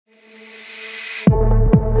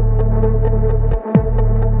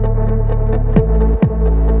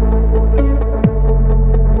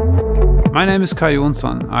My name is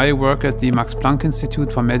Johnsson. I work at the Max Planck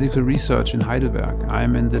Institute for Medical Research in Heidelberg. I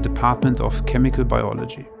am in the Department of Chemical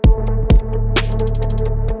Biology.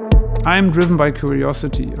 I am driven by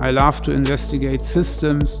curiosity. I love to investigate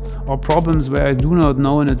systems or problems where I do not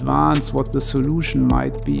know in advance what the solution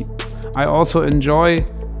might be. I also enjoy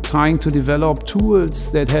trying to develop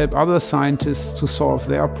tools that help other scientists to solve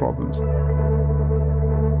their problems.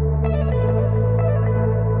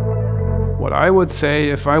 What I would say,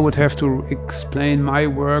 if I would have to explain my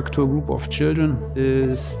work to a group of children,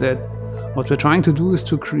 is that what we're trying to do is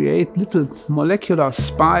to create little molecular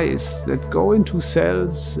spies that go into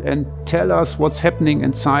cells and tell us what's happening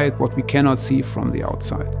inside what we cannot see from the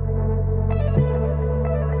outside.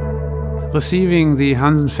 Receiving the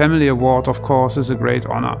Hansen Family Award, of course, is a great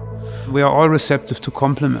honor. We are all receptive to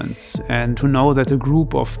compliments, and to know that a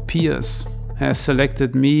group of peers has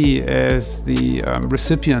selected me as the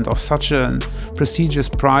recipient of such a prestigious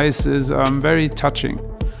prize is very touching.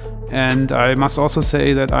 And I must also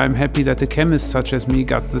say that I'm happy that a chemist such as me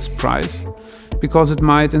got this prize, because it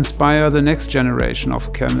might inspire the next generation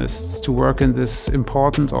of chemists to work in this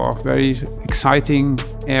important or very exciting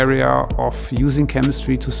area of using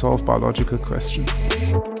chemistry to solve biological questions.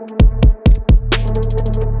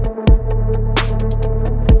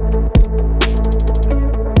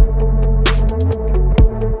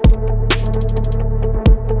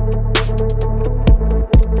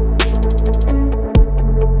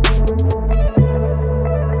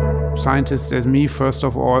 Scientists as me, first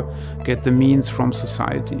of all, get the means from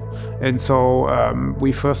society. And so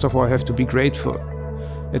we first of all have to be grateful.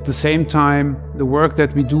 At the same time, the work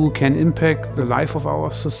that we do can impact the life of our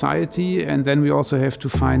society, and then we also have to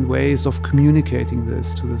find ways of communicating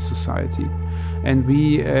this to the society. And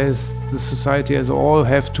we, as the society as a whole,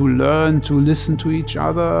 have to learn to listen to each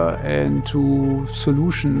other and to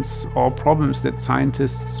solutions or problems that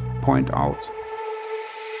scientists point out.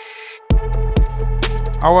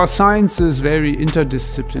 Our science is very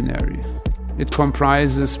interdisciplinary. It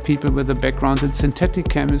comprises people with a background in synthetic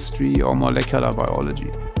chemistry or molecular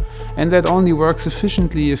biology. And that only works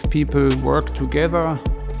efficiently if people work together,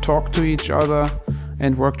 talk to each other,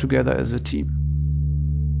 and work together as a team.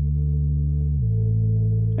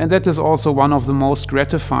 And that is also one of the most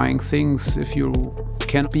gratifying things if you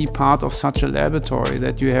can be part of such a laboratory,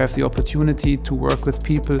 that you have the opportunity to work with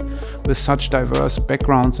people with such diverse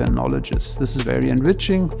backgrounds and knowledges. This is very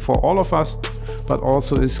enriching for all of us, but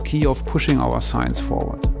also is key of pushing our science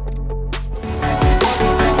forward.